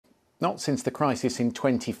Not since the crisis in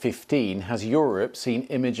 2015 has Europe seen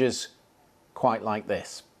images quite like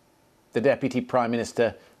this. The Deputy Prime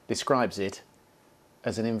Minister describes it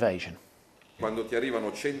as an invasion.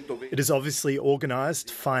 It is obviously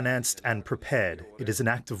organised, financed and prepared. It is an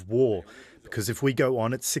act of war, because if we go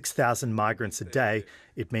on at 6,000 migrants a day,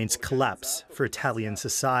 it means collapse for Italian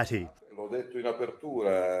society.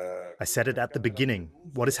 I said it at the beginning.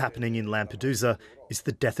 What is happening in Lampedusa is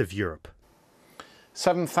the death of Europe.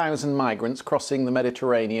 7,000 migrants crossing the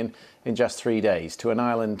Mediterranean in just 3 days to an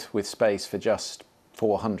island with space for just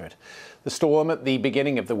 400. The storm at the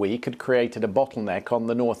beginning of the week had created a bottleneck on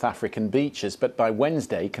the North African beaches, but by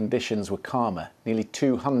Wednesday conditions were calmer. Nearly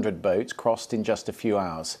 200 boats crossed in just a few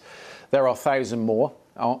hours. There are thousands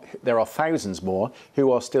more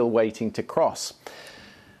who are still waiting to cross.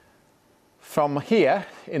 From here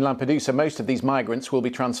in Lampedusa, most of these migrants will be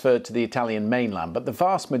transferred to the Italian mainland, but the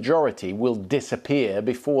vast majority will disappear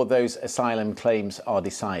before those asylum claims are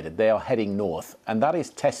decided. They are heading north, and that is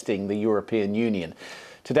testing the European Union.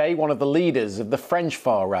 Today, one of the leaders of the French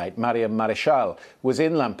far right, Mariam Maréchal, was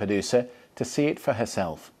in Lampedusa to see it for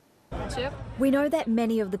herself. We know that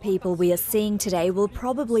many of the people we are seeing today will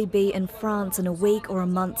probably be in France in a week or a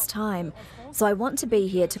month's time. So I want to be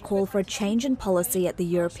here to call for a change in policy at the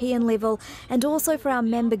European level and also for our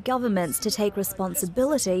member governments to take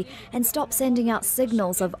responsibility and stop sending out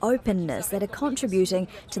signals of openness that are contributing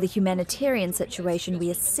to the humanitarian situation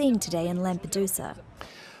we are seeing today in Lampedusa.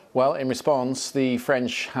 Well, in response, the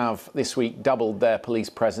French have this week doubled their police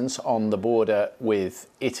presence on the border with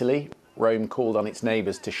Italy. Rome called on its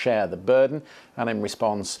neighbours to share the burden, and in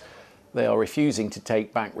response, they are refusing to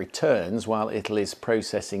take back returns while Italy's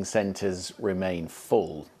processing centres remain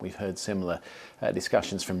full. We've heard similar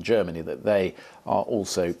discussions from Germany that they are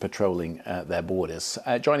also patrolling their borders.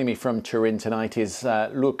 Joining me from Turin tonight is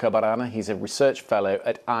Luca Barana. He's a research fellow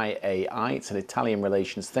at IAI. It's an Italian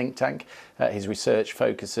relations think tank. His research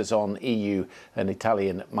focuses on EU and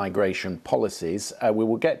Italian migration policies. We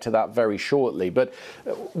will get to that very shortly. But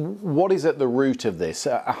what is at the root of this?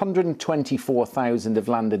 124,000 have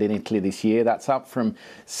landed in Italy this year. That's up from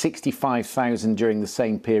 65,000 during the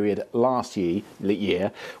same period last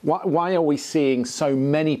year. Why are we seeing so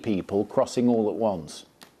many people crossing all at once?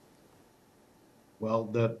 Well,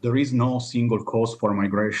 there is no single cause for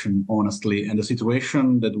migration, honestly, and the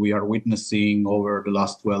situation that we are witnessing over the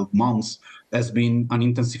last 12 months has been an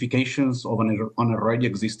intensification of an already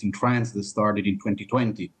existing trends that started in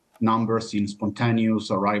 2020. Numbers in spontaneous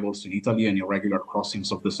arrivals in Italy and irregular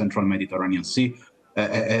crossings of the central Mediterranean Sea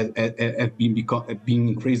have been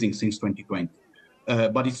increasing since 2020.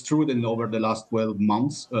 But it's true that over the last 12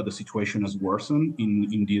 months, the situation has worsened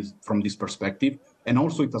from this perspective. And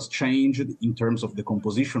also it has changed in terms of the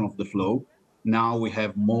composition of the flow. Now we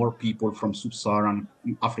have more people from sub-Saharan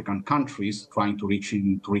African countries trying to reach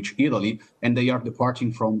Italy, and they are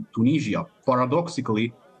departing from Tunisia.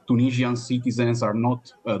 Paradoxically, Tunisian citizens are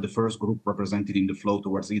not the first group represented in the flow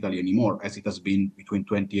towards Italy anymore, as it has been between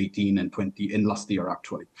 2018 and last year,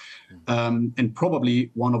 actually. And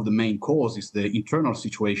probably one of the main causes is the internal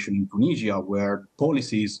situation in Tunisia, where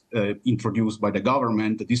policies introduced by the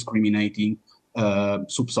government discriminating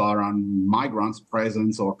sub-Saharan migrants'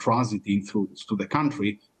 presence or transiting through to the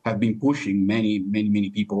country have been pushing many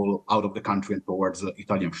people out of the country and towards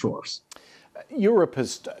Italian shores. Europe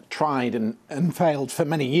has tried and failed for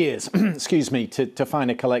many years, excuse me, to find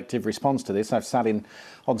a collective response to this. I've sat in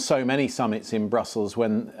on so many summits in Brussels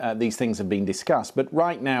when these things have been discussed. But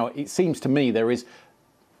right now, it seems to me there is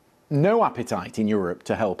no appetite in Europe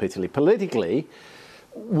to help Italy. Politically,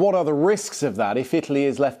 what are the risks of that if Italy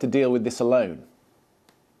is left to deal with this alone?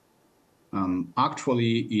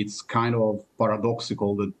 Actually, it's kind of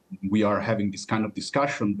paradoxical that we are having this kind of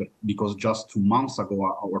discussion, but because just 2 months ago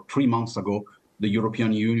or 3 months ago, the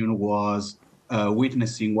European Union was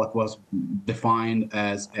witnessing what was defined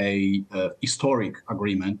as a historic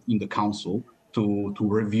agreement in the Council to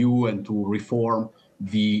review and to reform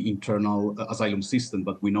the internal asylum system,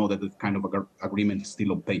 but we know that the kind of agreement is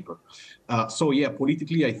still on paper. So yeah,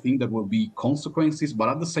 politically, I think there will be consequences, but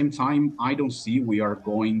at the same time, I don't see we are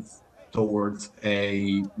going towards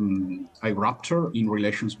a rupture in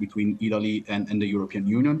relations between Italy and the European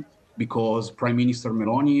Union, because Prime Minister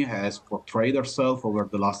Meloni has portrayed herself over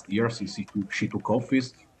the last year since she took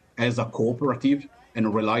office as a cooperative and a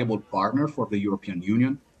reliable partner for the European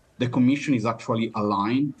Union. The Commission is actually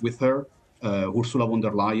aligned with her. Ursula von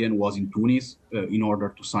der Leyen was in Tunis in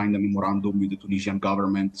order to sign the memorandum with the Tunisian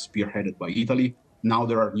government spearheaded by Italy. Now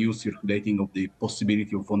there are news circulating of the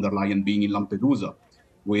possibility of von der Leyen being in Lampedusa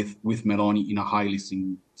with Meloni in a highly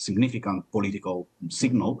significant political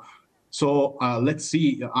signal. So let's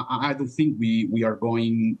see. I don't think we are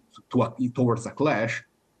going towards a clash.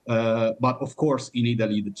 But of course, in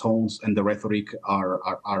Italy, the tones and the rhetoric are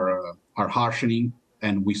harshening.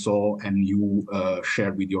 And we saw, and you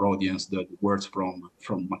shared with your audience, the words from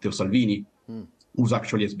Matteo Salvini, who's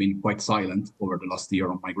actually has been quite silent over the last year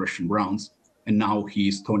on migration grounds, and now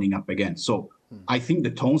he's toning up again. So I think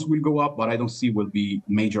the tones will go up, but I don't see will be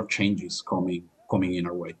major changes coming in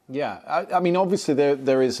our way. Yeah, I mean, obviously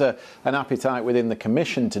there is an appetite within the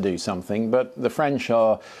Commission to do something, but the French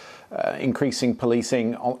are increasing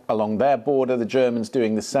policing along their border. The Germans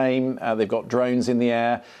doing the same. They've got drones in the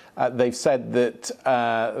air. They've said that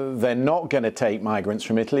they're not going to take migrants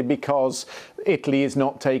from Italy because Italy is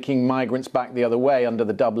not taking migrants back the other way under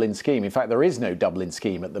the Dublin scheme. In fact, there is no Dublin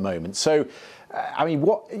scheme at the moment. So, I mean,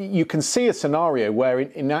 what you can see a scenario where,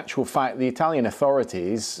 in actual fact, the Italian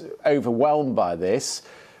authorities, overwhelmed by this,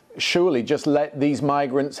 surely just let these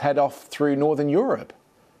migrants head off through Northern Europe.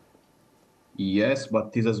 Yes,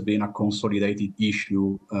 but this has been a consolidated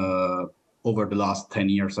issue over the last 10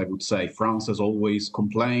 years, I would say. France has always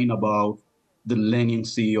complained about the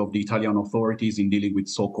leniency of the Italian authorities in dealing with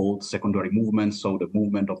so-called secondary movements, so the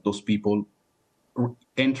movement of those people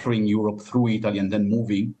entering Europe through Italy and then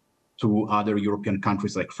moving to other European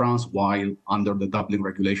countries like France, while under the Dublin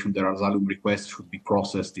regulation, their asylum requests should be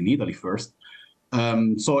processed in Italy first.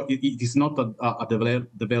 So it is not a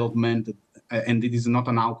development, and it is not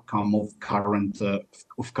an outcome of current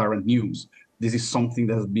news. This is something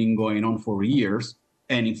that has been going on for years,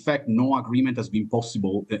 and in fact, no agreement has been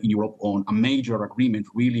possible in Europe on a major agreement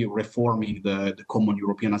really reforming the common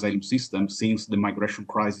European asylum system since the migration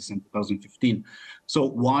crisis in 2015. So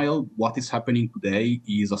while what is happening today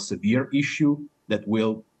is a severe issue that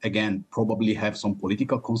will, again, probably have some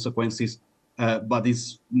political consequences, but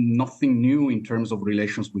it's nothing new in terms of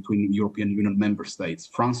relations between European Union member states.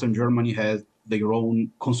 France and Germany have their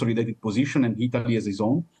own consolidated position, and Italy has its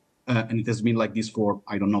own. And it has been like this for,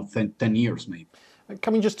 I don't know, 10 years maybe.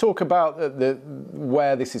 Can we just talk about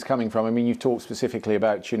where this is coming from? I mean, you've talked specifically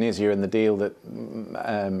about Tunisia and the deal that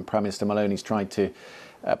Prime Minister Maloney's tried to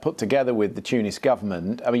put together with the Tunis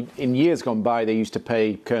government. I mean, in years gone by, they used to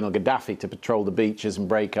pay Colonel Gaddafi to patrol the beaches and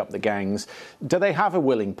break up the gangs. Do they have a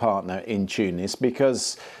willing partner in Tunis?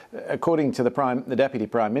 Because according to the Deputy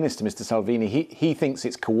Prime Minister, Mr. Salvini, he thinks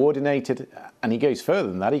it's coordinated, and he goes further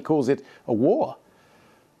than that. He calls it a war.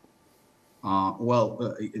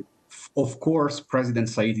 Of course, President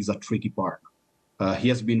Said is a tricky partner. He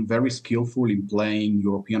has been very skillful in playing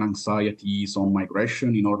European anxieties on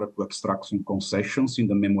migration in order to extract some concessions in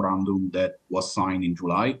the memorandum that was signed in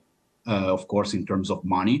July. Of course, in terms of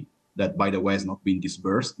money, that, by the way, has not been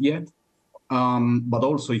disbursed yet. But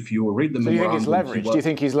also, if you read the memorandum... So you think it's leverage? Do you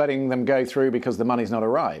think he's letting them go through because the money's not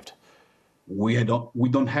arrived? We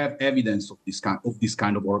don't have evidence of this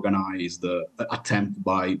kind of organized attempt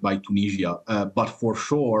by Tunisia, but for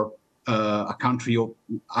sure, a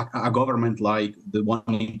government like the one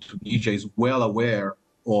in Tunisia is well aware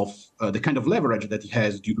of the kind of leverage that it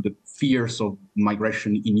has due to the fears of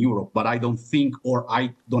migration in Europe. But I don't think, or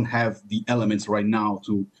I don't have the elements right now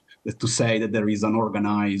to say that there is an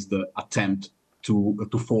organized attempt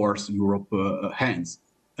to force Europe hands.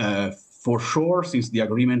 For sure, since the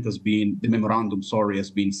memorandum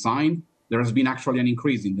has been signed, there has been actually an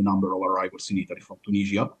increase in the number of arrivals in Italy from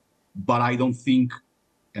Tunisia. But I don't think,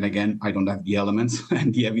 and again, I don't have the elements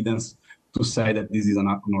and the evidence to say that this is an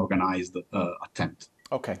organized attempt.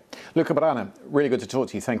 Okay. Luca Brana, really good to talk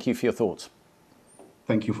to you. Thank you for your thoughts.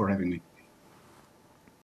 Thank you for having me.